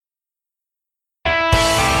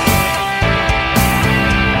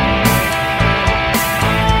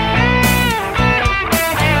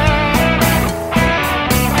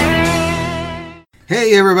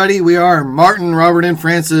Hey everybody, we are Martin, Robert, and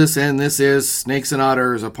Francis, and this is Snakes and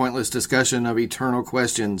Otters, a pointless discussion of eternal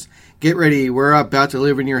questions. Get ready, we're about to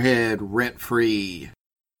live in your head, rent-free.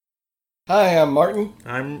 Hi, I'm Martin.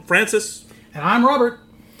 I'm Francis. And I'm Robert.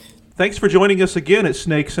 Thanks for joining us again at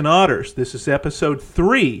Snakes and Otters. This is episode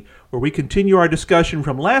 3, where we continue our discussion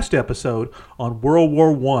from last episode on World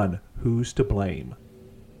War I, Who's to Blame?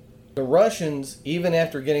 The Russians, even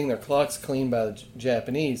after getting their clocks cleaned by the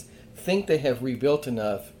Japanese, think they have rebuilt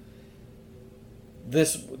enough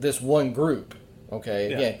this one group. Okay,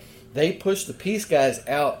 Yeah. again, they push the peace guys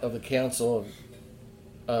out of the Council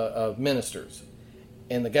of Ministers,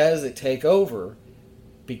 and the guys that take over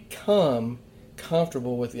become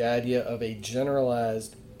comfortable with the idea of a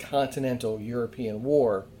generalized continental European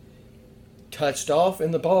war, touched off in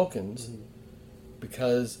the Balkans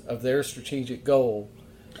because of their strategic goal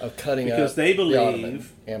of cutting Because up they the Ottoman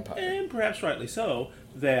believe, Empire. and perhaps rightly so,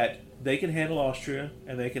 that they can handle Austria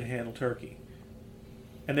and they can handle Turkey.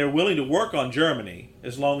 And they're willing to work on Germany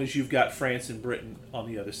as long as you've got France and Britain on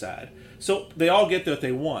the other side. So they all get what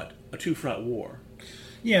they want, a two-front war.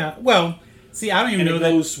 Yeah, well, see, I don't even And know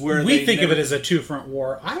it goes that where we they think of never- it as a two-front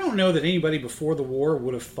war. I don't know that anybody before the war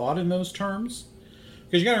would have thought in those terms.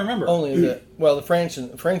 Because you got to remember. Only the French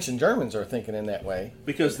and Germans are thinking in that way.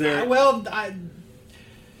 Because they're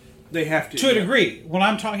they have to. To a degree. What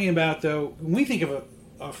I'm talking about, though, when we think of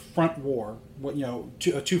a front war,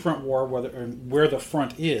 a two-front war, where the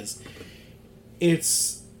front is,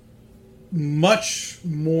 it's much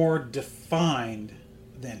more defined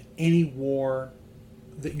than any war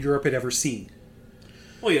that Europe had ever seen.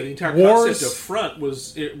 Well, yeah, the entire Wars- concept of front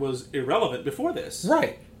was irrelevant before this.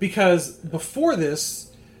 Right. Because before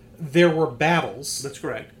this, there were battles, That's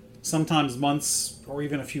correct. sometimes months or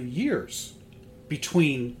even a few years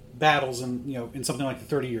between battles in something like the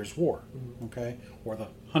 30 Years' War, okay, or the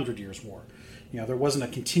 100 Years' War. There wasn't a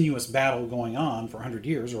continuous battle going on for 100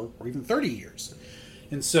 years or even 30 years.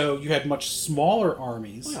 And so you had much smaller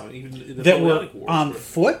armies Well, even the that were Napoleonic Wars on were-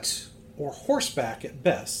 foot or horseback at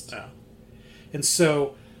best. Yeah. And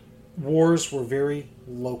so wars were very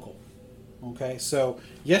local. Okay, so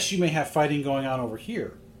yes, you may have fighting going on over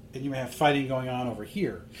here, and you may have fighting going on over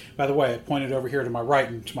here. By the way, I pointed over here to my right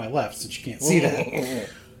and to my left, since you can't see that.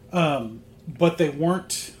 But they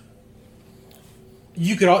weren't.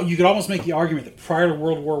 You could almost make the argument that prior to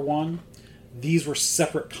World War I, these were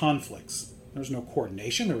separate conflicts. There was no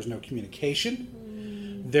coordination. There was no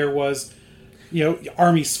communication. There was,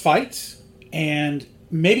 armies fight, and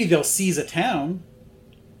maybe they'll seize a town,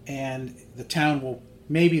 and the town will.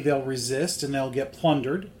 Maybe they'll resist and they'll get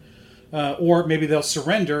plundered, or maybe they'll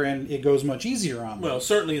surrender and it goes much easier on them. Well,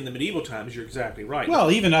 certainly in the medieval times, you're exactly right.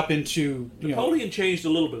 Well, even up into Napoleon changed a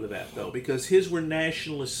little bit of that, though, because his were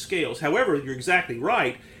nationalist scales. However, you're exactly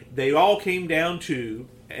right. They all came down to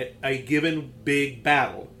a given big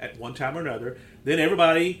battle at one time or another. Then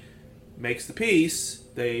everybody makes the peace.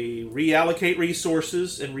 They reallocate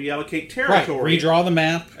resources and reallocate territory. Right, redraw the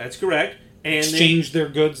map, That's correct. And exchange their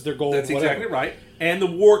goods, their gold, That's whatever. exactly right. And the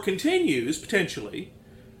war continues, potentially,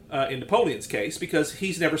 in Napoleon's case, because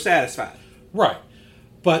he's never satisfied. Right.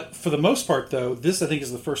 But for the most part, though, this I think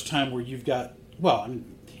is the first time where you've got,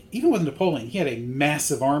 even with Napoleon, he had a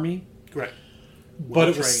massive army. Correct. But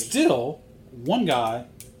it was still one guy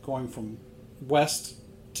going from west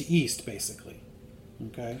to east, basically.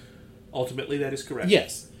 Okay? Ultimately, that is correct.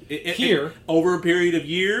 Yes. Here. Over a period of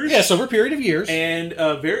years. Yes, over a period of years. And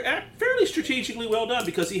fairly strategically well done,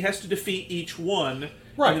 because he has to defeat each one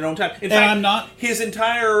Right. in their own time. In And fact, his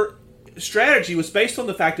entire strategy was based on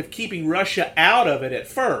the fact of keeping Russia out of it at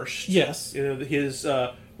first. Yes. His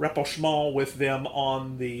rapprochement with them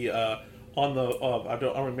on the I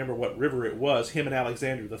don't remember what river it was. Him and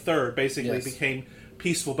Alexander III basically became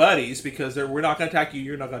peaceful buddies because we're not going to attack you,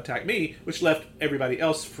 you're not going to attack me, which left everybody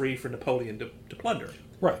else free for Napoleon to plunder.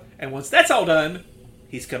 Right. And once that's all done,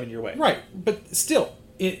 he's coming your way. Right. But still,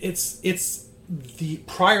 it's the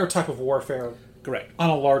prior type of warfare. Correct. On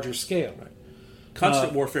a larger scale. Right.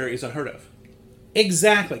 Constant warfare is unheard of.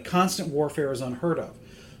 Exactly. Constant warfare is unheard of.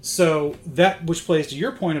 So that, which plays to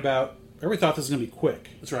your point about, everybody thought this was going to be quick.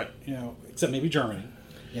 That's right. Except maybe Germany.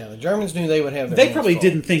 Yeah, the Germans knew they would have their They hands probably full.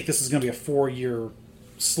 didn't think this was going to be a 4-year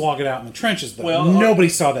slog it out in the trenches, though. Well, nobody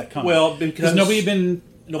saw that coming. well, because nobody had been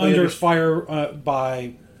nobody under under- fire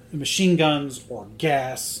by machine guns or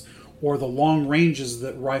gas or the long ranges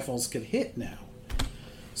that rifles could hit now.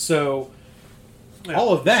 So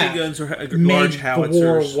all of that machine guns or made large the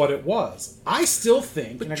howitzers. war what it was. I still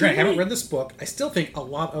think, But and again, I haven't Germany- read this book, I still think a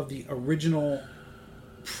lot of the original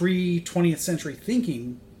pre-20th century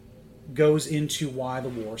thinking goes into why the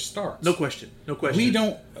war starts. No question. No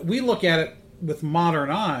question. We look at it with modern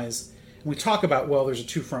eyes, and we talk about, well, there's a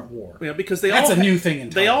two-front war. Yeah, because That's a new thing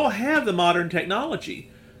entirely. They all have the modern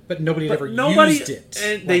technology. But nobody had ever Nobody, used it.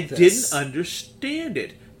 and like they this. didn't understand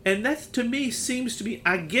it. And that, to me, seems to be...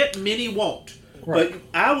 I get many won't. Right. But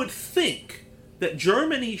I would think that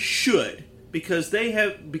Germany should, because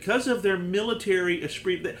of their military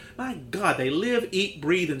esprit... My God, they live, eat,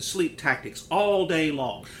 breathe, and sleep tactics all day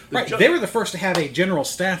long. Right. They were the first to have a general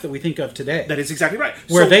staff that we think of today. That is exactly right.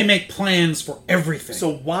 Where they make plans for everything.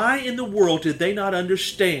 So why in the world did they not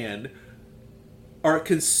understand or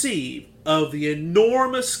conceive of the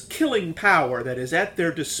enormous killing power that is at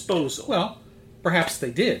their disposal? Well, perhaps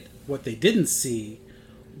they did. What they didn't see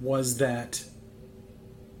was that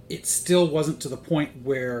it still wasn't to the point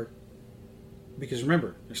where, because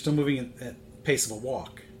remember, they're still moving at the pace of a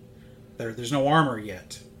walk. There's no armor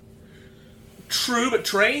yet. True, but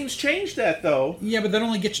trains changed that, though. Yeah, but that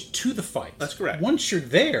only gets you to the fight. That's correct. Once you're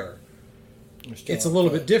there, it's a little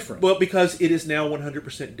bit different. Well, because it is now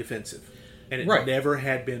 100% defensive. And it Right. never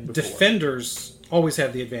had been before. Defenders always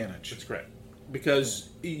have the advantage. That's correct. Because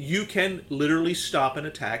you can literally stop an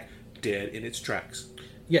attack dead in its tracks.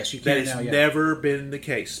 Yes, you That can has now, yeah. never been the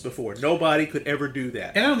case before. Nobody could ever do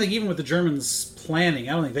that. And I don't think even with the Germans planning,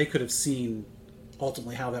 I don't think they could have seen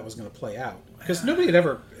ultimately how that was going to play out. Because nobody had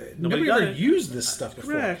ever done it. used this stuff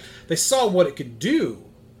before. Correct. They saw what it could do.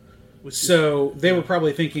 So they were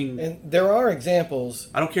probably thinking... And there are examples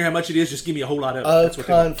I don't care how much it is, just give me a whole lot of it. of That's what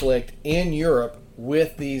they want. conflict in Europe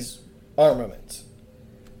with these armaments.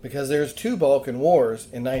 Because there's two Balkan Wars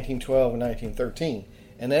in 1912 and 1913.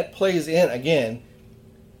 And that plays in, again,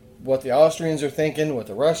 what the Austrians are thinking, what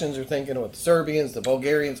the Russians are thinking, what the Serbians, the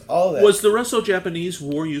Bulgarians, all that. Was the Russo-Japanese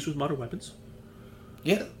war used with modern weapons?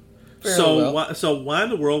 Yeah. fairly well. So why in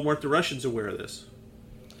the world weren't the Russians aware of this?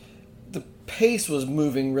 The pace was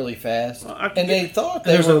moving really fast. Well, I can and they get- thought And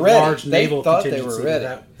they there's were a ready. large They naval thought they contingency were to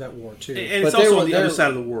ready. that war, too. And it's But they also were- on the they other were- side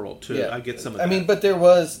of the world, too. I get some of that. I mean, but there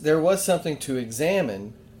was something to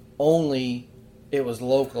examine. Only it was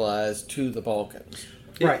localized to the Balkans.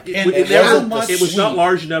 Right. It, And it how never- much it was not sweep-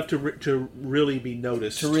 large enough to really be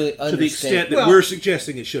noticed. To really to the extent understand. that Well- we're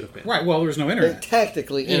suggesting it should have been. Right, well, there was no internet.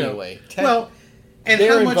 Tactically, You know. anyway. Well, and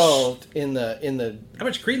they're how much, involved in the. how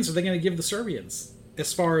much credence are they going to give the Serbians?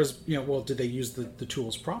 As far as, well, did they use the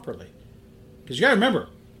tools properly? Because you got to remember,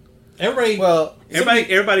 everybody... Well,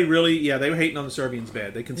 Everybody really, they were hating on the Serbians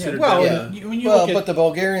bad. They considered well, that. yeah. when you well, look at... but the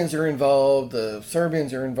Bulgarians are involved. The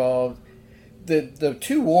Serbians are involved. The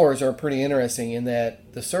two wars are pretty interesting in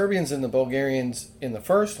that the Serbians and the Bulgarians in the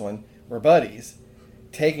first one were buddies,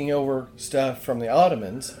 taking over stuff from the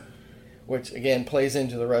Ottomans, which again plays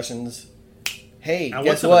into the Russians. Hey, I want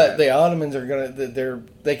guess some of what? that. The Ottomans are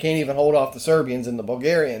they can't even hold off the Serbians and the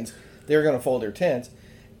Bulgarians. They're gonna fold their tents.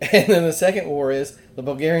 And then the second war is the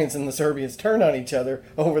Bulgarians and the Serbians turn on each other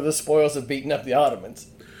over the spoils of beating up the Ottomans.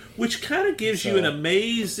 Which kind of gives you So- an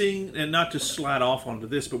amazing, and not to slide off onto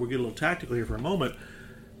this, but we're getting a little tactical here for a moment.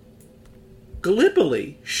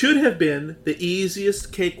 Gallipoli should have been the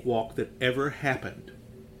easiest cakewalk that ever happened,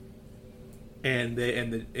 and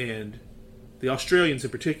the Australians in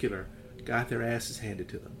particular got their asses handed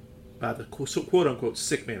to them by the quote unquote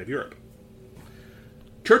sick man of Europe.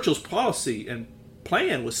 Churchill's policy and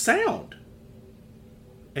plan was sound,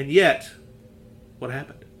 and yet, what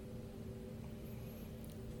happened?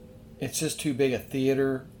 It's just too big a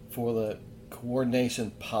theater for the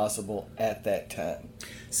coordination possible at that time.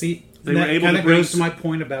 See, They were that able kind to of bring goes to my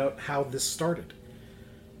point about how this started.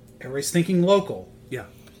 Everybody's thinking local, Yeah.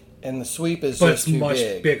 And the sweep is but just it's too much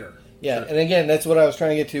big. bigger. Yeah, and again, that's what I was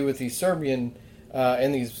trying to get to with these Serbian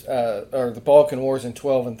and these or the Balkan Wars in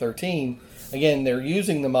 12 and 13. Again, they're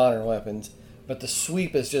using the modern weapons, but the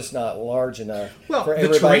sweep is just not large enough Well, for the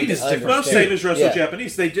everybody terrain to is different. Well, understand. same as Yeah.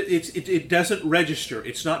 Russo-Japanese. It doesn't register.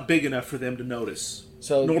 It's not big enough for them to notice.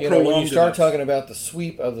 So nor when you prolonged start enough. talking about the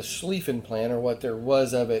sweep of the Schlieffen Plan, or what there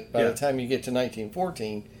was of it by Yeah. the time you get to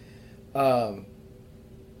 1914,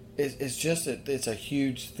 it's a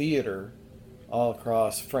huge theater all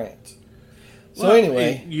across France. So Well,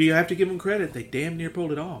 anyway, you have to give them credit. They damn near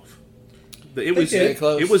pulled it off. It did. Very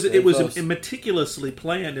close, It was very close. meticulously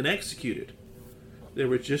planned and executed. There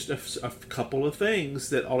were just a couple of things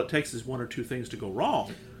that all it takes is one or two things to go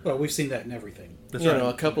wrong. Well, we've seen that in everything. That's you right. know,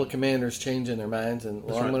 a couple of commanders changing their minds, and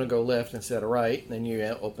That's I'm right. going to go left instead of right, and then you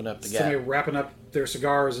open up the Somebody gap. wrapping up their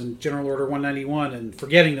cigars in General Order 191 and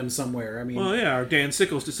forgetting them somewhere. I mean, Well, yeah, or Dan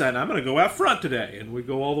Sickles decided, I'm going to go out front today. And we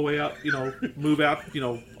go all the way out, move out,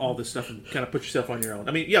 all this stuff and kind of put yourself on your own.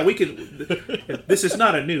 I mean, yeah, we could. This is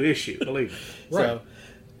not a new issue, believe me. Right. So,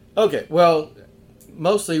 okay, well,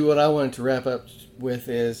 mostly what I wanted to wrap up with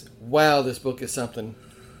is, wow, this book is something.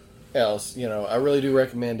 else, I really do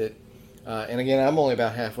recommend it. And again, I'm only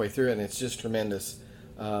about halfway through it, and it's just tremendous.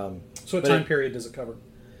 So what time period does it cover?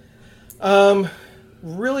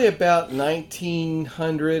 Really about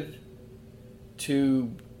 1900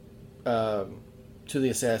 to the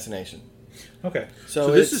assassination. Okay.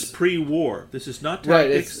 So this is pre-war. This is not Right,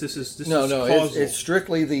 tactics. This is no, causal. it's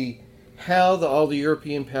strictly how all the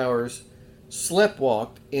European powers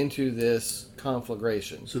sleptwalked into this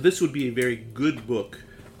conflagration. So this would be a very good book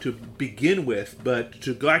to begin with, but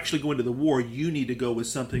to actually go into the war, you need to go with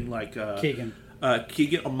something like Keegan.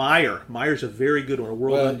 Keegan or Meyer. Meyer's a very good one. A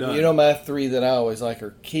World Undone. My three that I always like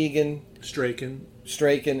are Keegan, Strachan,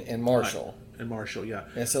 and Marshall. Right. And Marshall, yeah.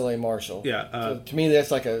 S.L.A. Marshall. Yeah. So to me,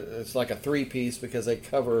 that's like a three-piece because they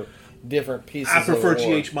cover different pieces. I prefer of the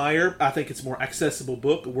war. G.H. Meyer. I think it's a more accessible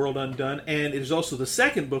book, World Undone, and it is also the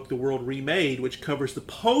second book, The World Remade, which covers the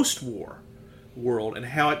post-war world and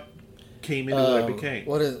how it came into what it became.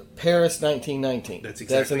 What is it? Paris 1919? That's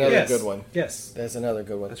exactly another yes. good one. Yes. That's another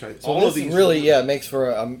good one. That's right. So All this of these really, makes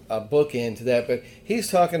for a bookend to that. But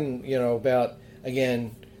he's talking, about,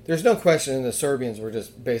 again, there's no question the Serbians were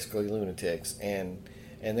just basically lunatics, and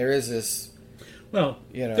there is this. Well,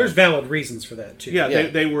 there's valid reasons for that too. Yeah, Yeah.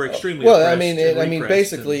 They were extremely. Well, oppressed and repressed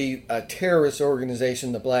basically, a terrorist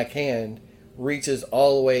organization, the Black Hand, reaches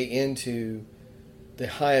all the way into the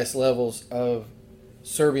highest levels of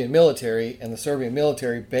Serbian military, and the Serbian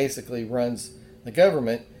military basically runs the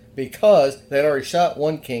government because they'd already shot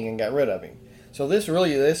one king and got rid of him. So this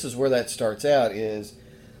is where that starts out, is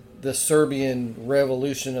the Serbian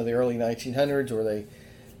revolution of the early 1900s, where they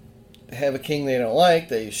have a king they don't like,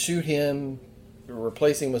 they shoot him,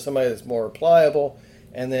 replace him with somebody that's more pliable,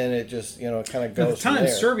 and then it just kind of goes. At the time, from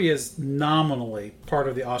there. Serbia is nominally part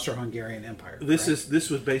of the Austro-Hungarian Empire. This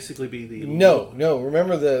would basically be the No.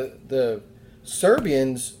 Remember the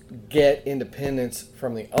Serbians get independence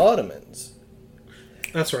from the Ottomans,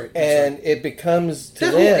 That's right. and it becomes to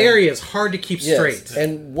that them, whole area is hard to keep yes, straight.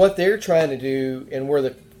 And what they're trying to do, and where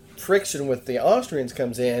the friction with the Austrians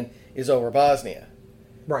comes in, is over Bosnia,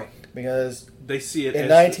 Right. because They see it in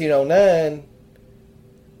as 1909,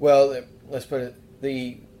 well, let's put it,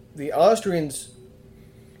 the Austrians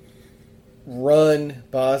run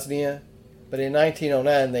Bosnia, but in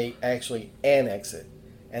 1909 they actually annex it,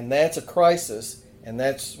 and that's a crisis, and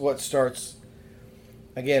that's what starts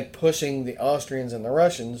again pushing the Austrians and the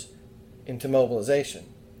Russians into mobilization.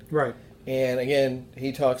 Right. And again,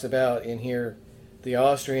 he talks about in here the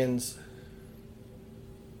Austrians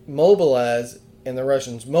mobilize and the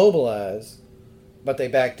Russians mobilize, but they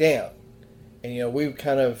back down. And we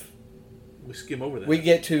skim over that. we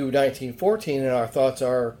get to 1914 and our thoughts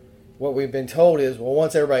are, what we've been told is, well,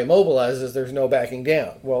 once everybody mobilizes, there's no backing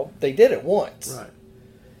down. Well, they did it once. Right.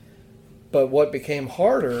 But what became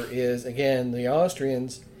harder is, again, the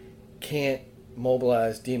Austrians can't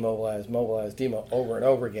mobilize, demobilize, over and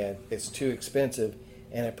over again. It's too expensive,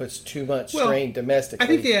 and it puts too much strain domestically. I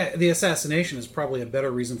think the assassination is probably a better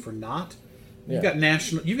reason for not. You've got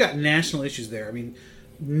national issues there. I mean,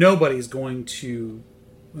 nobody's going to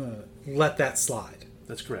let that slide.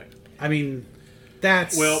 That's correct. I mean,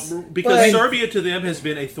 that's because Serbia to them has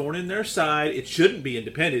been a thorn in their side. It shouldn't be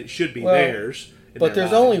independent. It should be theirs. But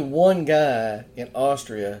there's only one guy in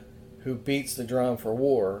Austria who beats the drum for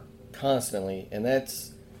war constantly, and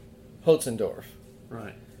that's Hotzendorf.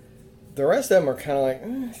 Right. The rest of them are kind of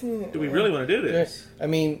like, do we really want to do this? I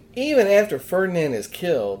mean, even after Ferdinand is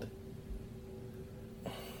killed,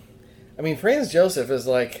 Franz Joseph is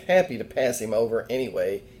like happy to pass him over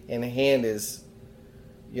anyway and hand his,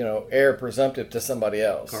 heir presumptive to somebody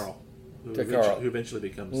else. Carl. Who eventually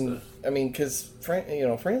becomes the... because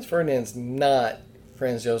Franz Ferdinand's not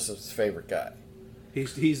Franz Joseph's favorite guy.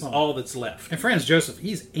 He's all that's left. And Franz Joseph,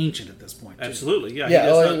 he's ancient at this point, too. Absolutely, yeah.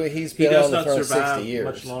 He's been on the throne 60 years.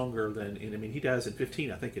 Much longer than... he dies in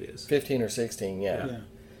 15, I think it is. 15 or 16, yeah.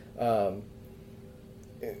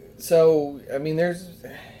 So, there's...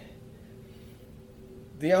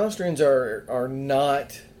 The Austrians are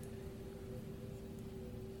not...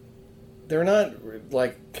 They're not,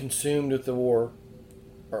 consumed with the war.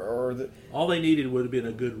 All they needed would have been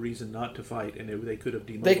a good reason not to fight, and they could have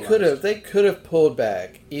demobilized. They could have pulled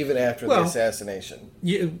back even after the assassination.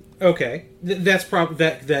 Okay, that's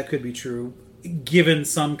that could be true, given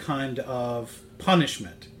some kind of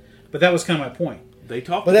punishment. But that was kind of my point.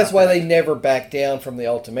 But that's why they never backed down from the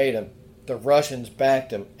ultimatum. The Russians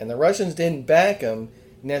backed them, and the Russians didn't back them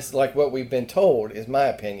like what we've been told. Is my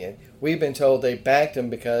opinion. We've been told they backed them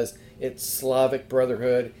because it's Slavic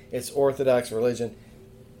brotherhood, it's Orthodox religion.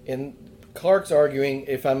 And Clark's arguing,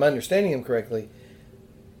 if I'm understanding him correctly,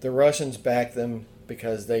 the Russians back them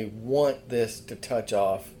because they want this to touch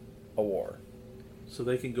off a war So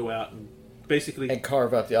they can go out and basically and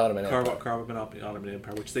carve out the Ottoman carve Empire. out the Ottoman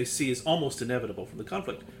Empire, which they see as almost inevitable from the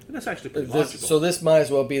conflict. And that's actually pretty This, logical. so this might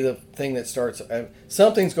as well be the thing that starts.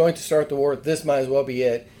 Something's going to start the war. This might as well be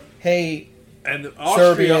it. Hey, and Austria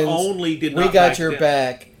Serbians, only did not we got back your down.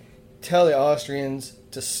 back. Tell the Austrians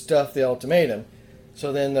to stuff the ultimatum.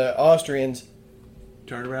 So then the Austrians,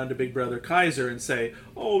 Turn around to Big Brother Kaiser and say,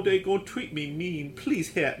 "Oh, they gonna treat me mean. Please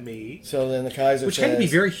help me." so then the Kaiser Which says, had to be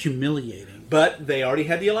very humiliating. But they already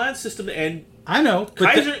had the alliance system, and I know.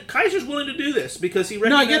 But Kaiser's willing to do this because he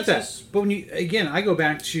no, I recognizes. get that. But when I go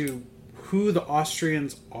back to who the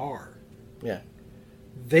Austrians are. yeah,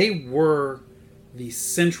 They were the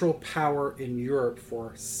central power in Europe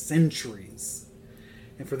for centuries.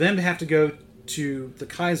 And for them to have to go to the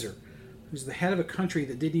Kaiser, who's the head of a country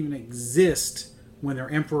that didn't even exist when their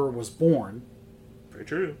emperor was born, Very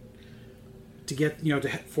true. to get,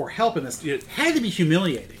 for help in this, Yeah. had to be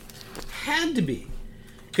humiliating. Had to be.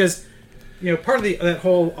 Because, part of that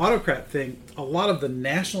whole autocrat thing, a lot of the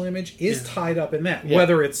national image is tied up in that. Yeah.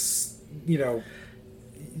 Whether it's,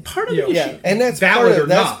 Part of You the know, issue. yeah, and that's valid part or of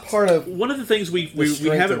that's not. part of One of the things we strength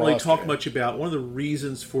haven't of really Austria. talked much about, one of the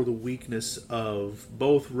reasons for the weakness of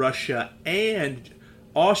both Russia and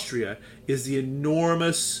Austria is the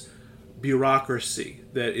enormous bureaucracy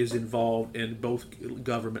that is involved in both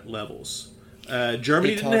government levels. Germany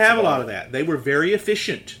He didn't talks have a lot about of that. They were very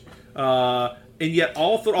efficient. And yet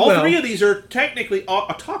all Well- three of these are technically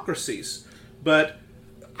autocracies. But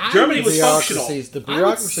I Germany would was say- functional. The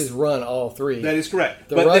bureaucracies run all three. That is correct.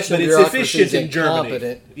 The but Russian it's bureaucracy efficient is in Germany.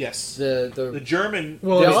 incompetent. Yes. The German...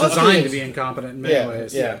 well, The it's designed Austrians- to be incompetent in many Yeah,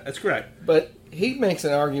 ways. yeah. That's correct. But he makes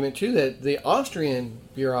an argument too that the Austrian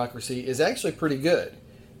bureaucracy is actually pretty good,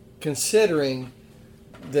 considering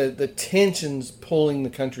the tensions pulling the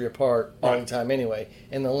country apart all Right. the time anyway,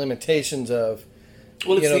 and the limitations of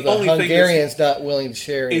Well, it's the the only thing that's- Hungarians not willing to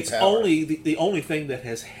share any It's power. only the only thing that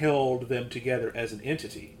has held them together as an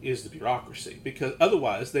entity is the bureaucracy, because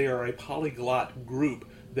otherwise they are a polyglot group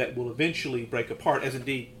that will eventually break apart, as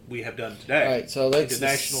indeed we have done today. All right, so that's into the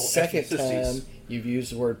national second ethnicities. time you've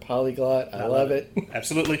used the word polyglot. I love it.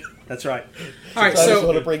 Absolutely, that's right. All right, So I just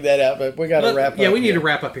want so to bring that out, but we got to wrap up. yeah, we need here. to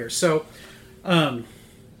wrap up here. So,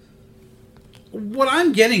 what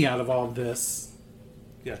I'm getting out of all of this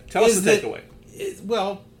Yeah, tell us is the that- takeaway.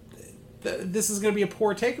 this is going to be a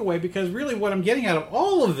poor takeaway because really what I'm getting out of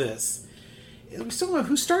all of this is we still don't know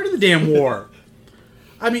who started the damn war.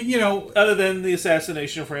 I mean, Other than the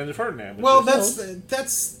assassination of Franz Ferdinand. which well, is-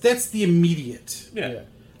 that's the immediate. yeah. Yeah.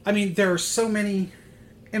 I mean, there are so many,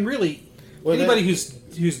 and really, Well, anybody who's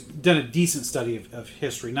done a decent study of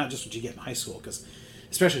history, not just what you get in high school, because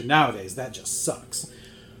especially nowadays that just sucks.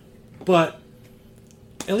 But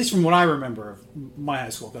at least from what I remember of my high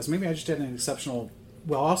school class, maybe I just had an exceptional.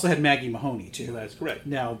 Well, I also had Maggie Mahoney too. That's correct.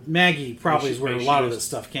 Now Maggie probably is where a lot of this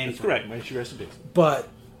stuff came That's from. correct. May she rest in peace. But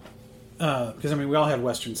because we all had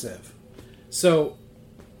Western Civ, so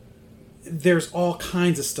there's all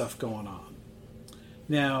kinds of stuff going on.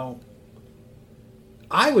 Now,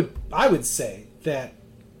 I would say that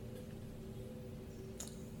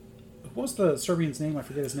what was the Serbian's name? I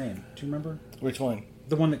forget his name. Do you remember? Which one?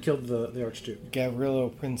 The one that killed the Archduke.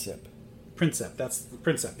 Gavrilo Princip. Princep. That's the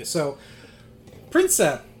Princep. So,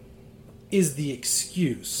 Princep is the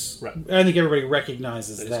excuse. Right. I think everybody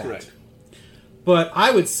recognizes That that. is correct. But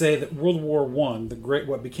I would say that World War One,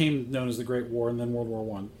 what became known as the Great War, and then World War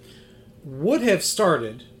One, would have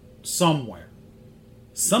started somewhere.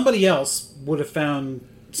 Somebody else would have found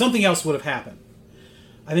something else would have happened.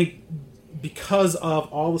 I think because of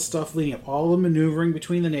all the stuff leading up, all the maneuvering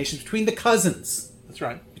between the nations, between the cousins, That's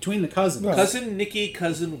right. Right. Cousin Nikki,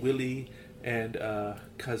 cousin Willie, and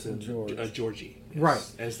cousin George. Georgie. Yes. Right.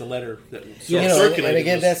 As the letter that Yeah. circulated. And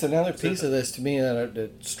again, was- that's another piece of this to me that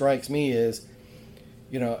strikes me is,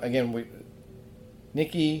 again,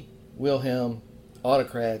 Nikki, Wilhelm,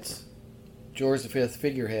 autocrats, George V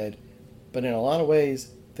figurehead, but in a lot of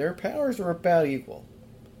ways, their powers are about equal.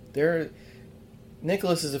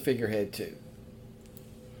 Nicholas is a figurehead too.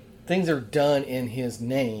 Things are done in his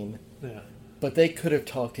name, Yeah. but they could have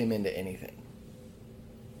talked him into anything.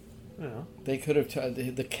 Yeah. They could have,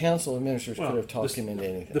 the council of ministers Well, could have talked this- him into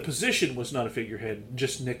anything. The position was not a figurehead;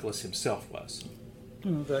 just Nicholas himself was.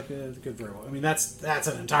 That could very well. I mean, that's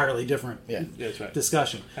an entirely different Yeah. Yeah, that's right.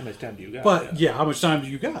 discussion. How much time do you got? But yeah, how much time do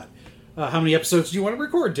you got? How many episodes do you want to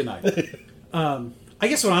record tonight? I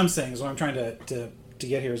guess what I'm saying is what I'm trying to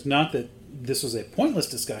get here is not that this was a pointless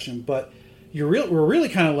discussion, but we're really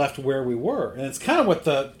kind of left where we were, and it's kind of what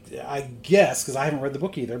I guess because I haven't read the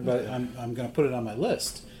book either, but I'm going to put it on my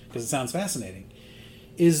list because it sounds fascinating.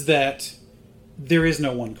 Is that there is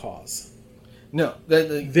no one cause. No,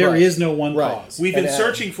 There is no one cause. We've been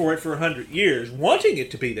searching for it for 100 years, wanting it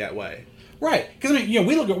to be that way. Right. Because,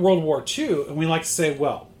 we look at World War II, and we like to say,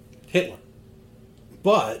 well, Hitler.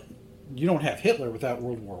 But you don't have Hitler without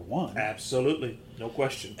World War I. Absolutely. No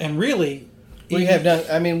question. And really... We have done...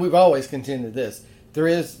 I mean, we've always contended this. There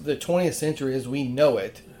is... The 20th century, as we know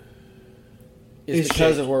it, is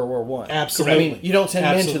because of World War I. Absolutely. I mean, you don't send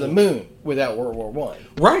men to the moon without World War I.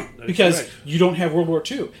 Right. Because correct. you don't have World War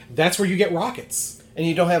II. That's where you get rockets. And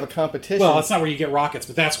you don't have a competition. Well, that's not where you get rockets,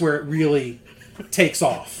 but that's where it really takes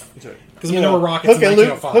off. Because you there were rockets in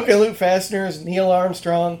 1905. Hook and loop fasteners, Neil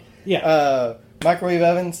Armstrong. Yeah. Microwave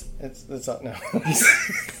ovens. It's not... No.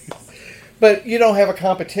 But you don't have a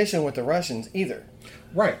competition with the Russians either.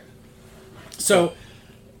 Right. So...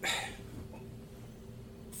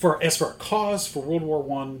 As for a cause for World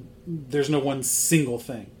War I, there's no one single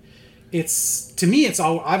thing.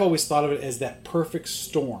 I've always thought of it as that perfect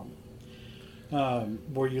storm,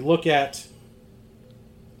 where you look at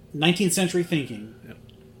 19th century thinking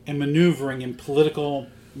and maneuvering in political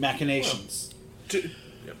machinations,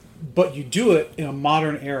 but you do it in a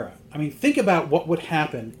modern era. I mean, think about what would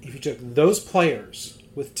happen if you took those players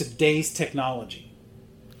with today's technology.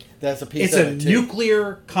 That's a piece of it. It's a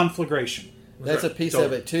nuclear conflagration. That's a piece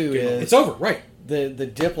of it too. It's over, right? The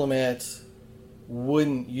diplomats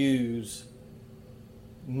wouldn't use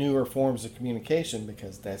newer forms of communication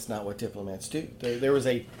because that's not what diplomats do. There was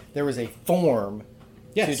a form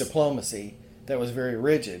to diplomacy that was very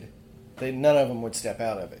rigid. None of them would step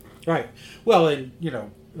out of it. Right. Well, and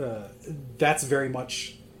that's very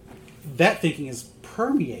much that thinking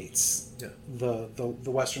permeates the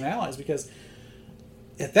Western Allies, because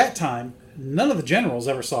at that time none of the generals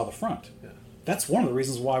ever saw the front. That's one of the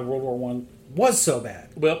reasons why World War I was so bad.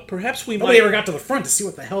 Well, perhaps nobody ever got to the front to see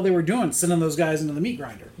what the hell they were doing, sending those guys into the meat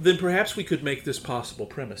grinder. Then perhaps we could make this possible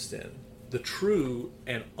premise then. The true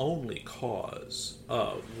and only cause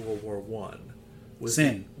of World War I was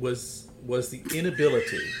sin. Was the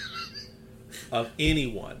inability of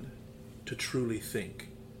anyone to truly think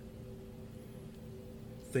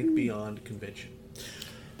beyond convention.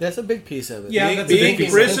 That's a big piece of it. Yeah, that's a big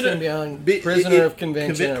piece. Prisoner of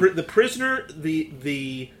convention. The prisoner,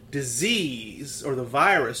 the disease or the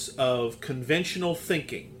virus of conventional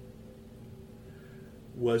thinking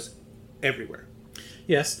was everywhere.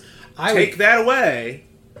 Yes. Take that away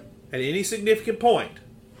at any significant point,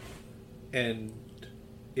 and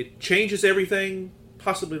it changes everything,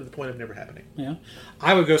 possibly to the point of never happening. Yeah.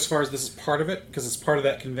 I would go as far as this is part of it, because it's part of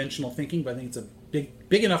that conventional thinking, but I think it's a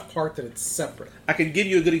big enough part that it's separate. I can give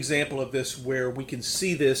you a good example of this where we can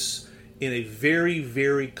see this in a very,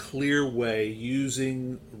 very clear way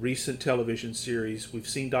using recent television series. We've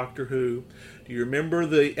seen Doctor Who. Do you remember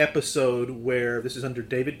the episode where, this is under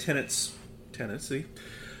David Tennant's tenancy,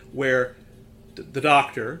 where the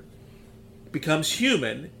Doctor becomes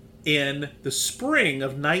human in the spring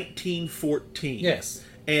of 1914? Yes.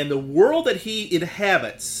 And the world that he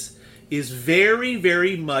inhabits is very,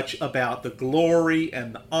 very much about the glory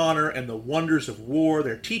and the honor and the wonders of war.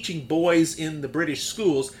 They're teaching boys in the British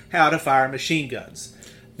schools how to fire machine guns.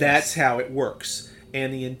 That's how it works.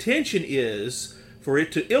 And the intention is for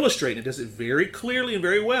it to illustrate, and it does it very clearly and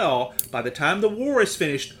very well, by the time the war is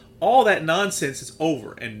finished, all that nonsense is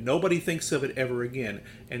over, and nobody thinks of it ever again.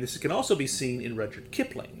 And this can also be seen in Rudyard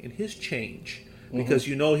Kipling, in his change. Because,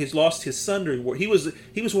 he's lost his son during war. He was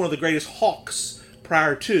one of the greatest hawks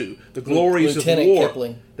prior to the glories of war.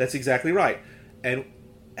 Kipling. That's exactly right. And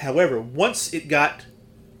however, once it got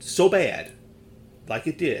so bad, like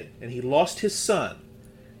it did, and he lost his son,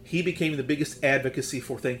 he became the biggest advocacy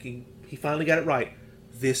for thinking, he finally got it right,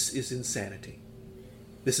 this is insanity.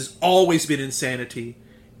 This has always been insanity,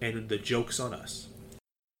 and the joke's on us.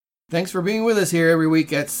 Thanks for being with us here every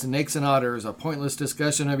week at Snakes and Otters, a pointless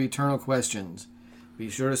discussion of eternal questions. Be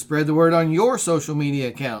sure to spread the word on your social media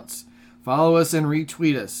accounts. Follow us and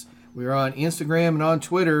retweet us. We are on Instagram and on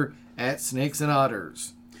Twitter at Snakes and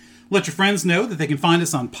Otters. Let your friends know that they can find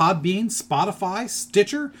us on Podbean, Spotify,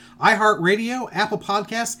 Stitcher, iHeartRadio, Apple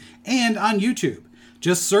Podcasts, and on YouTube.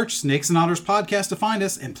 Just search Snakes and Otters Podcast to find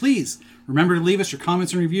us, and please remember to leave us your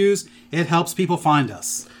comments and reviews. It helps people find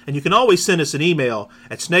us. And you can always send us an email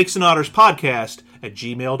at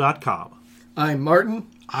snakesandotterspodcast@gmail.com. I'm Martin.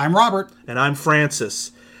 I'm Robert. And I'm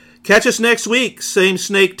Francis. Catch us next week. Same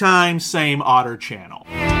snake time, same otter channel.